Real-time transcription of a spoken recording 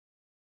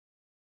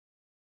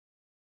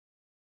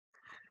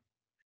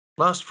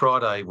Last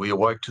Friday, we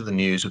awoke to the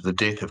news of the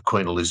death of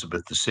Queen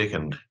Elizabeth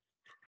II.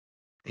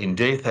 In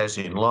death, as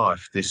in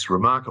life, this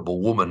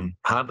remarkable woman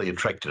hardly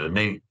attracted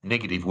a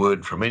negative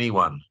word from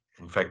anyone,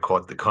 in fact,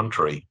 quite the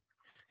contrary.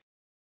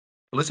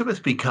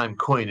 Elizabeth became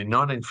Queen in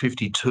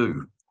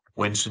 1952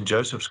 when St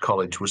Joseph's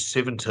College was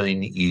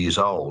 17 years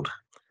old.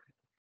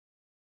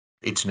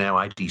 It's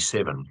now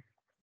 87.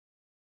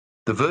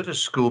 The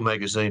Virtus School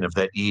magazine of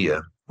that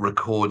year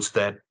records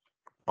that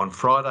on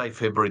Friday,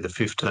 February the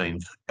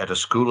 15th, at a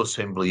school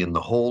assembly in the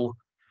hall,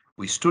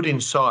 we stood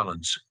in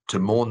silence to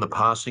mourn the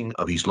passing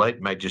of His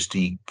late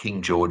Majesty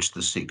King George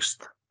VI.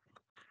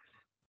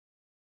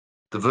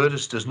 The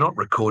Virtus does not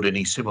record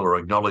any similar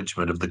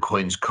acknowledgement of the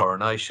Queen's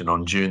coronation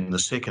on June the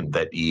 2nd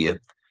that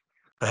year,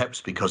 perhaps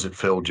because it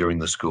fell during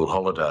the school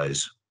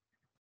holidays.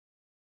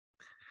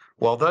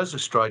 While those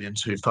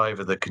Australians who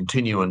favour the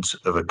continuance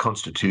of a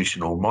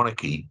constitutional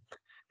monarchy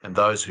and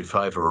those who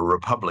favour a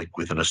republic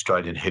with an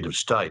Australian head of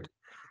state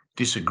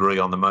disagree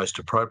on the most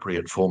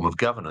appropriate form of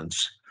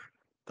governance,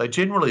 they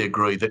generally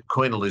agree that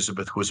Queen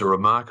Elizabeth was a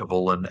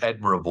remarkable and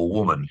admirable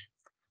woman,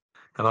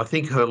 and I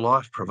think her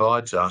life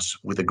provides us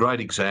with a great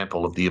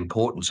example of the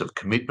importance of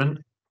commitment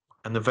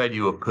and the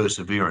value of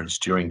perseverance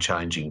during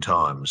changing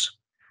times.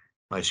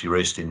 May she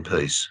rest in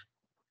peace.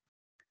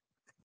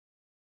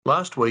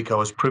 Last week I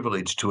was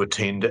privileged to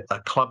attend a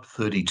Club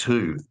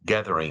 32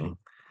 gathering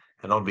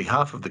and on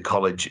behalf of the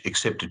college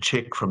accept a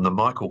cheque from the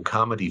Michael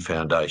Carmody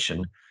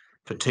Foundation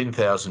for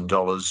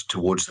 $10,000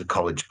 towards the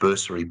college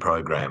bursary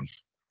program.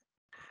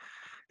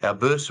 Our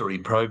bursary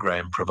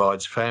program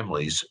provides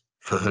families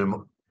for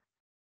whom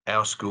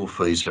our school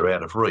fees are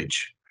out of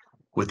reach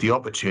with the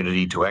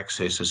opportunity to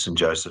access a St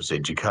Joseph's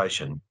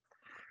education.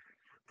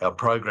 Our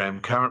program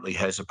currently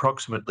has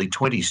approximately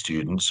 20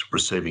 students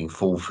receiving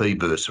full fee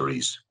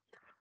bursaries.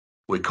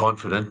 We're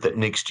confident that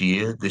next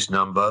year this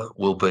number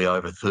will be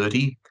over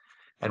 30,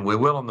 and we're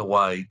well on the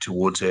way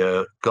towards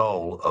our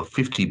goal of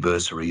 50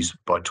 bursaries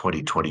by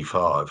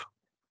 2025.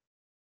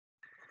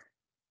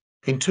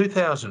 In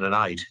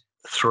 2008,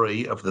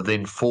 3 of the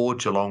then 4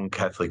 Geelong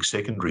Catholic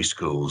secondary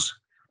schools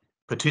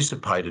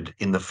participated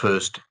in the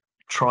first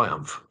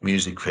Triumph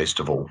Music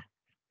Festival,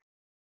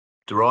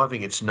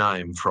 deriving its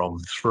name from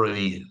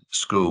 3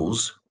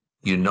 schools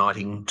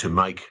uniting to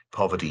make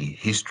poverty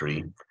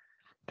history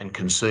and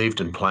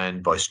conceived and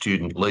planned by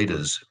student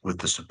leaders with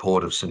the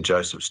support of St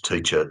Joseph's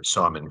teacher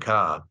Simon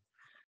Carr.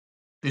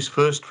 This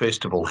first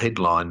festival,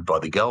 headlined by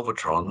the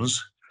Galvatrons,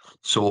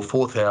 saw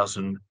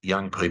 4,000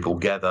 young people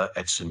gather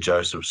at St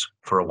Joseph's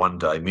for a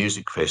one-day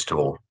music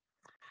festival.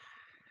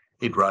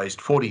 It raised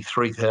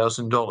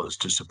 $43,000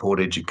 to support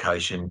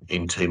education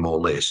in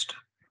Timor-Leste.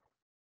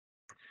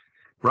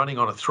 Running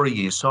on a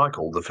 3-year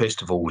cycle, the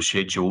festival was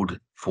scheduled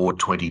for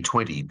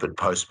 2020 but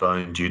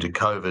postponed due to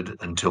COVID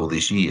until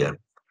this year.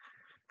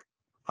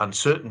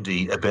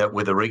 Uncertainty about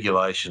whether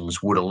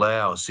regulations would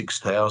allow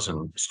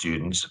 6,000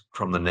 students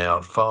from the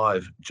now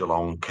 5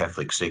 Geelong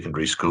Catholic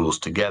secondary schools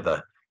to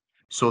gather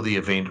saw the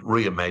event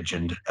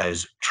reimagined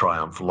as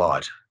Triumph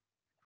Light.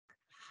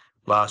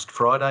 Last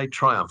Friday,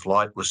 Triumph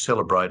Light was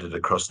celebrated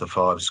across the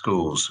 5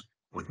 schools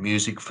with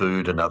music,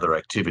 food and other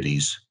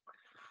activities.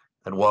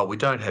 And while we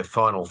don't have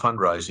final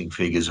fundraising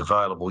figures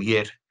available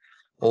yet,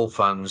 all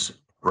funds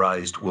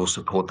raised will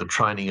support the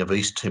training of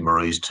East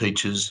Timorese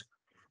teachers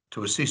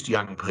to assist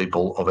young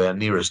people of our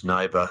nearest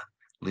neighbour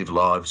live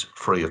lives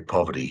free of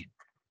poverty.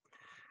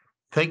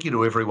 Thank you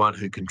to everyone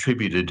who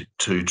contributed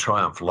to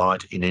Triumph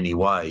Light in any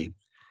way,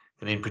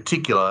 and in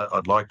particular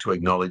I'd like to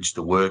acknowledge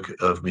the work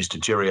of Mr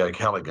Jerry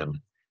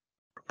O'Callaghan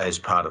as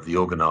part of the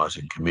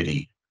organising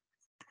committee.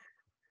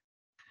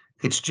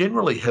 It's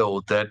generally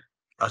held that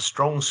a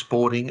strong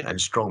sporting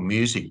and strong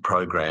music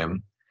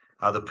program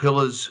are the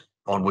pillars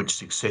on which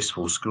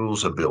successful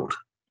schools are built.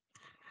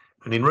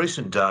 And in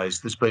recent days,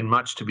 there's been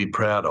much to be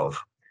proud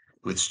of,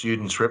 with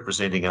students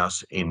representing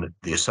us in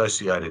the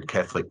Associated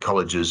Catholic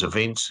Colleges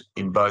events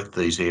in both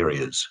these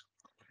areas.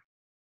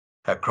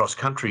 Our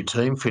cross-country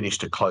team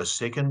finished a close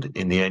second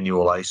in the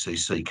annual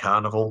ACC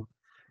Carnival,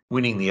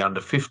 winning the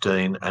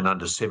under-15 and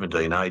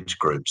under-17 age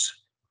groups.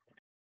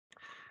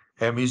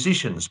 Our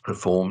musicians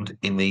performed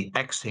in the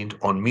Accent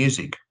on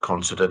Music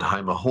concert at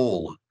Hamer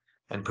Hall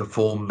and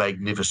performed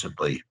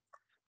magnificently.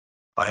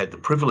 I had the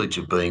privilege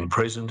of being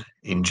present,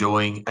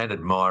 enjoying and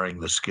admiring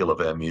the skill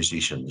of our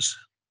musicians.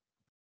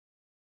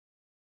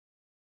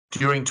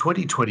 During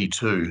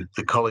 2022,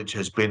 the college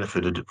has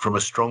benefited from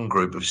a strong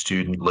group of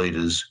student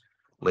leaders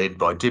led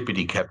by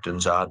Deputy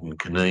Captains Arden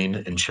Caneen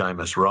and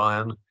Seamus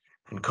Ryan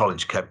and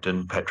College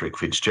Captain Patrick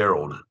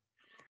Fitzgerald.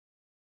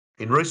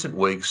 In recent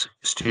weeks,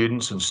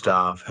 students and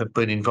staff have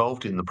been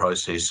involved in the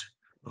process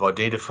of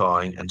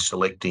identifying and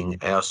selecting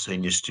our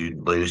senior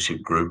student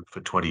leadership group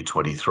for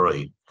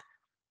 2023.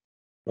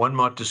 One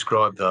might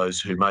describe those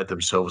who made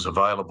themselves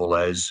available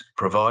as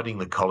providing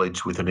the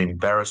college with an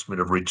embarrassment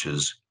of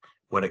riches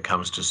when it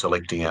comes to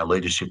selecting our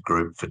leadership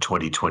group for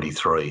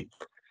 2023.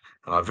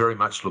 And I very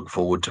much look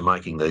forward to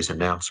making these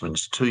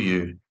announcements to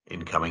you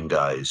in coming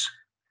days.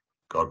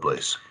 God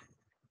bless.